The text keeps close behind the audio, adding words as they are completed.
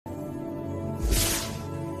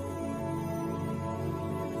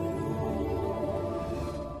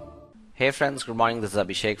Hey friends, good morning. This is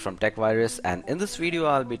Abhishek from TechVirus, and in this video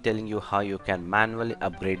I'll be telling you how you can manually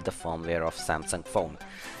upgrade the firmware of Samsung phone.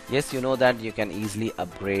 Yes, you know that you can easily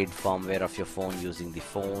upgrade firmware of your phone using the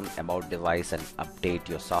phone about device and update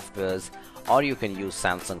your softwares, or you can use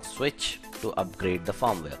Samsung Switch to upgrade the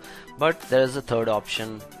firmware. But there is a third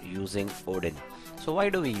option using Odin. So why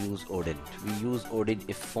do we use Odin? We use Odin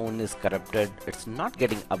if phone is corrupted, it's not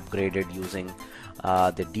getting upgraded using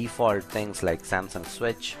the default things like Samsung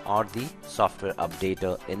Switch or the software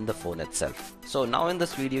updater in the phone itself. So now in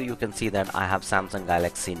this video you can see that I have Samsung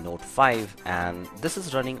Galaxy Note 5 and this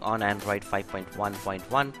is running on Android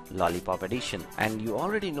 5.1.1 Lollipop edition, and you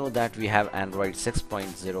already know that we have Android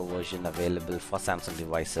 6.0 version available for Samsung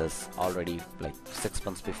devices already like 6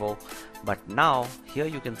 months before. But now here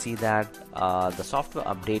you can see that the software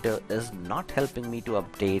updater is not helping me to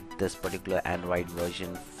update this particular Android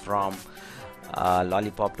version from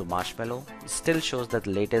Lollipop to Marshmallow. It still shows that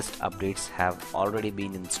the latest updates have already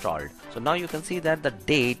been installed. So now you can see that the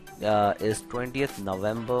date is 20th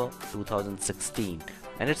November 2016,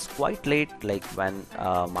 and it's quite late, like when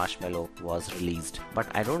Marshmallow was released. But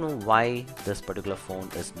I don't know why this particular phone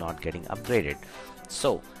is not getting upgraded.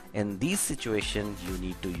 So in these situations you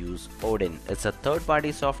need to use Odin. It's a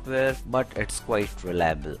third-party software, but it's quite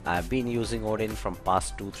reliable. I've been using Odin from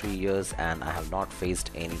past 2-3 years and I have not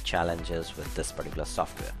faced any challenges with this particular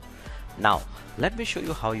software. Now let me show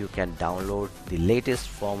you how you can download the latest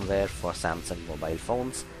firmware for Samsung mobile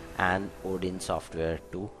phones and Odin software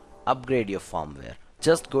to upgrade your firmware.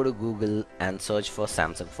 Just go to Google and search for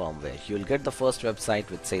Samsung firmware. You'll get the first website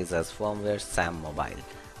which says as firmware Sam Mobile.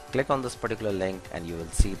 Click on this particular link and you will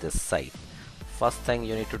see this site. First thing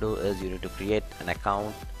you need to do is you need to create an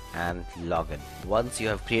account and log in. Once you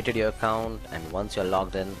have created your account and once you're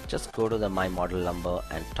logged in, just go to the My Model number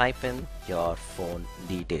and type in your phone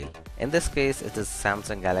detail. In this case it is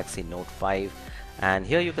Samsung Galaxy Note 5, and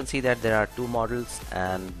here you can see that there are two models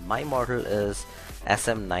and my model is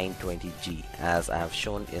SM920G as I have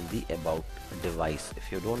shown in the about device.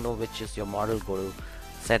 If you don't know which is your model, go to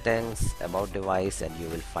settings, about device, and you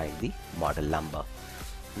will find the model number.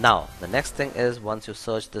 Now the next thing is, once you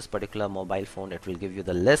search this particular mobile phone, it will give you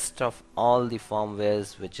the list of all the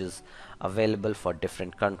firmwares which is available for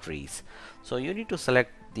different countries. So you need to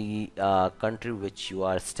select the country which you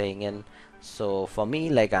are staying in. So for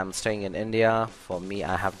me, like I'm staying in India, for me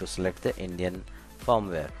I have to select the Indian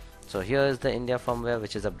firmware. So here is the India firmware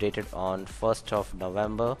which is updated on 1st of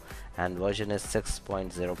November and version is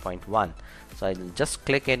 6.0.1. So I'll just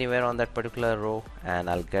click anywhere on that particular row and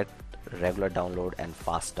I'll get regular download and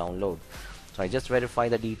fast download. So I just verify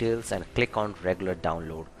the details and click on regular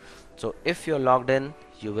download. So if you're logged in,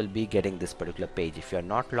 you will be getting this particular page. If you're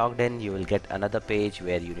not logged in, you will get another page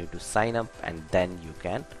where you need to sign up and then you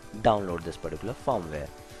can download this particular firmware.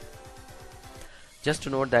 Just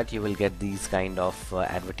to note that you will get these kind of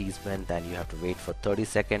advertisement and you have to wait for 30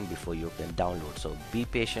 seconds before you can download. So be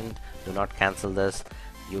patient, do not cancel this,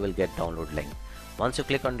 you will get download link. Once you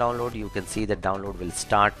click on download, you can see that download will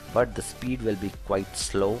start, but the speed will be quite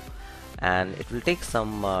slow and it will take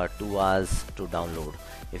some 2 hours to download.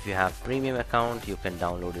 If you have premium account, you can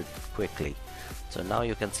download it quickly. So now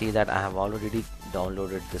you can see that I have already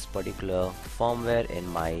downloaded this particular firmware in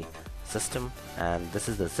my system, and this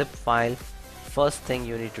is the zip file. First thing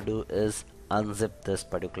you need to do is unzip this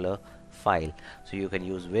particular file. So you can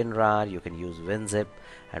use WinRAR, you can use WinZip,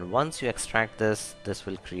 and once you extract this, this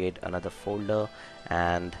will create another folder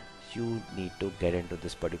and you need to get into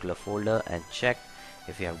this particular folder and check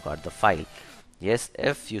if you have got the file. Yes,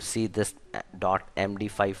 if you see this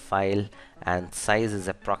 .md5 file and size is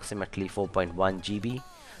approximately 4.1 GB,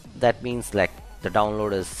 that means like the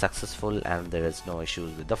download is successful and there is no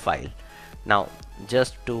issues with the file. Now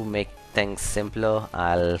just to make things simpler,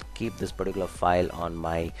 I'll keep this particular file on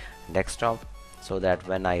my desktop so that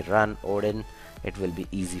when I run Odin, it will be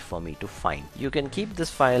easy for me to find. You can keep this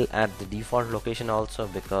file at the default location also,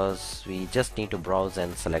 because we just need to browse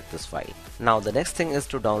and select this file. Now the next thing is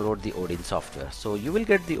to download the Odin software. So you will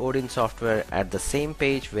get the Odin software at the same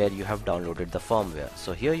page where you have downloaded the firmware.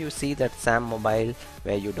 So here you see that Sam Mobile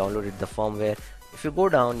where you downloaded the firmware. If you go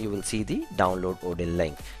down, you will see the download Odin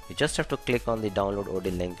link. You just have to click on the download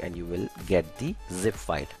Odin link and you will get the zip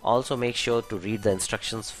file. Also make sure to read the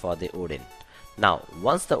instructions for the Odin. Now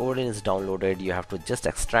once the Odin is downloaded, you have to just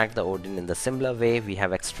extract the Odin in the similar way we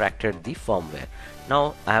have extracted the firmware.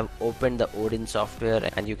 Now I have opened the Odin software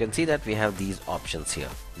and you can see that we have these options here.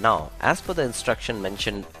 Now as per the instruction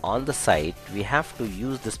mentioned on the site, we have to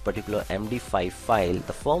use this particular MD5 file,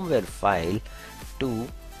 the firmware file, to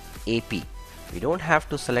AP. We don't have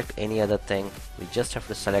to select any other thing. We just have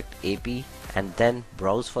to select AP and then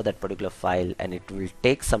browse for that particular file, and it will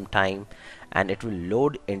take some time and it will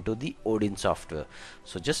load into the Odin software.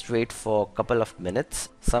 So just wait for a couple of minutes.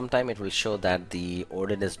 Sometime it will show that the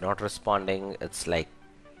Odin is not responding. It's like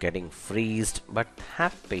getting freezed, but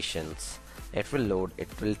have patience. It will load. It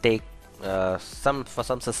will take for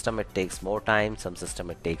some system it takes more time, some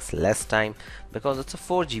system it takes less time, because it's a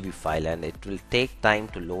 4 GB file and it will take time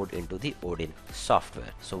to load into the Odin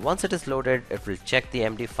software. So once it is loaded, it will check the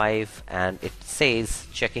MD5 and it says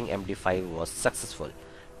checking MD5 was successful.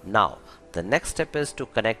 Now the next step is to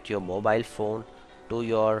connect your mobile phone to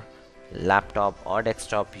your laptop or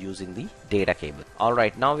desktop using the data cable.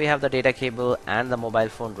 Alright, now we have the data cable and the mobile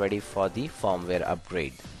phone ready for the firmware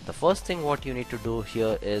upgrade. The first thing what you need to do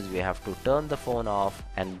here is we have to turn the phone off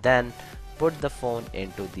and then put the phone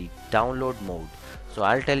into the download mode. So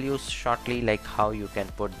I'll tell you shortly like how you can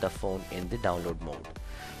put the phone in the download mode.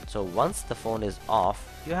 So once the phone is off,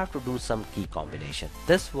 you have to do some key combination.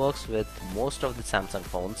 This works with most of the Samsung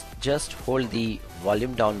phones. Just hold the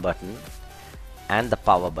volume down button and the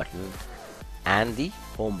power button and the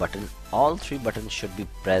home button. All three buttons should be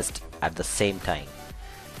pressed at the same time.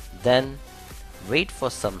 Then wait for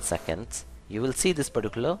some seconds. You will see this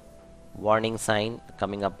particular warning sign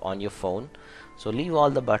coming up on your phone. So leave all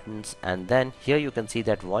the buttons, and then here you can see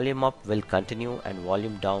that volume up will continue and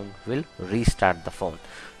volume down will restart the phone.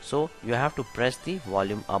 So you have to press the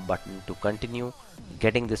volume up button to continue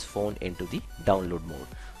getting this phone into the download mode.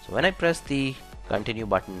 So when I press the continue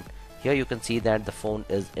button, here you can see that the phone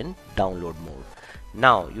is in download mode.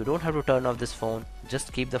 Now you don't have to turn off this phone,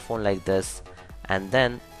 just keep the phone like this and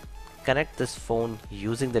then connect this phone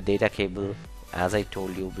using the data cable. As I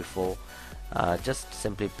told you before, just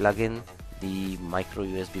simply plug in the micro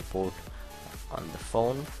USB port on the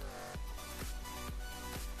phone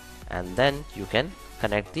and then you can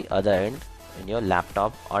connect the other end in your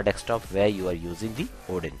laptop or desktop where you are using the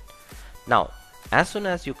Odin. Now as soon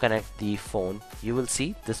as you connect the phone, you will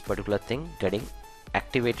see this particular thing getting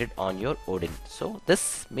activated on your Odin. So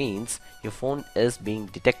this means your phone is being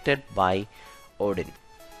detected by Odin.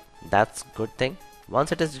 That's good thing.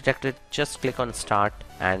 Once it is detected, just click on start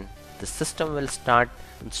and the system will start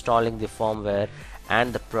installing the firmware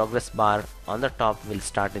and the progress bar on the top will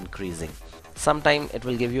start increasing. Sometime it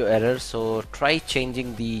will give you error, so try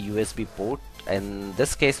changing the USB port. In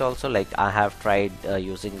this case also, like I have tried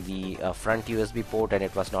using the front USB port and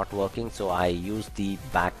it was not working, so I used the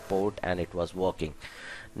back port and it was working.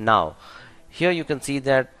 Now here you can see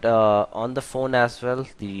that on the phone as well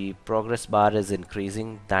the progress bar is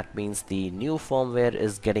increasing. That means the new firmware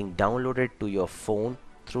is getting downloaded to your phone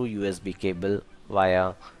through USB cable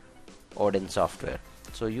via Odin software.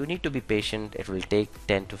 So you need to be patient. It will take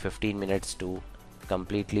 10 to 15 minutes to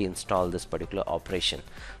completely install this particular operation.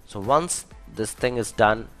 So once this thing is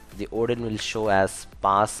done, the Odin will show as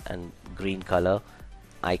pass and green color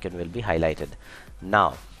icon will be highlighted.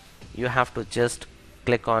 Now you have to just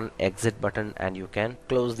click on exit button and you can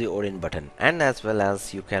close the Odin button, and as well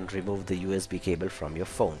as you can remove the USB cable from your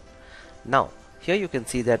phone. Now here you can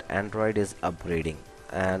see that Android is upgrading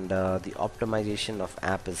and the optimization of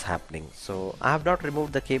app is happening. So I have not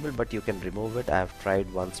removed the cable, but you can remove it. I have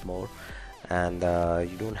tried once more, and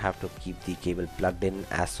you don't have to keep the cable plugged in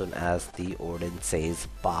as soon as the Odin says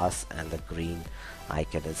pass and the green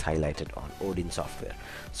icon is highlighted on Odin software.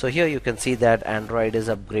 So here you can see that Android is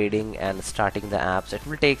upgrading and starting the apps. It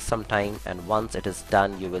will take some time, and once it is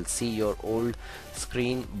done you will see your old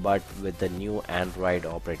screen but with the new Android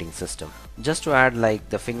operating system. Just to add, like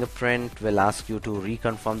the fingerprint will ask you to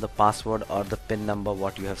reconfirm the password or the PIN number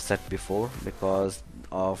what you have set before. Because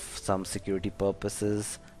of some security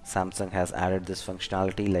purposes, Samsung has added this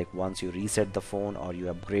functionality, like once you reset the phone or you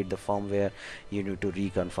upgrade the firmware, you need to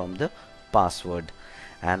reconfirm the password,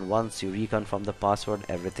 and once you reconfirm the password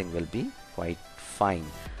everything will be quite fine.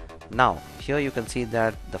 Now here you can see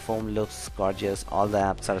that the phone looks gorgeous, all the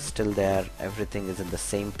apps are still there, everything is in the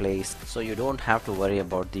same place, so you don't have to worry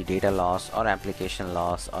about the data loss or application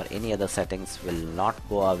loss, or any other settings will not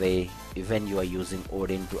go away when you are using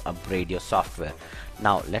Odin to upgrade your software.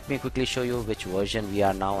 Now let me quickly show you which version we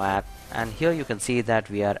are now at, and here you can see that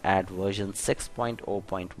we are at version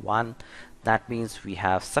 6.0.1. That means we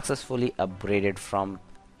have successfully upgraded from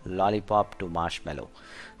Lollipop to Marshmallow.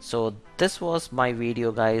 So this was my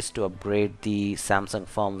video guys to upgrade the Samsung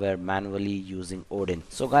firmware manually using Odin.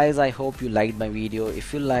 So guys, I hope you liked my video.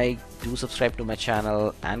 If you like, do subscribe to my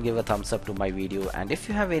channel and give a thumbs up to my video, and if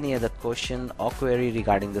you have any other question or query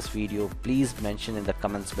regarding this video, please mention in the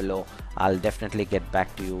comments below. I'll definitely get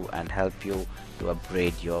back to you and help you to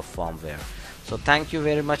upgrade your firmware. So thank you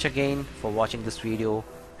very much again for watching this video.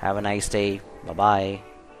 Have a nice day. Bye bye.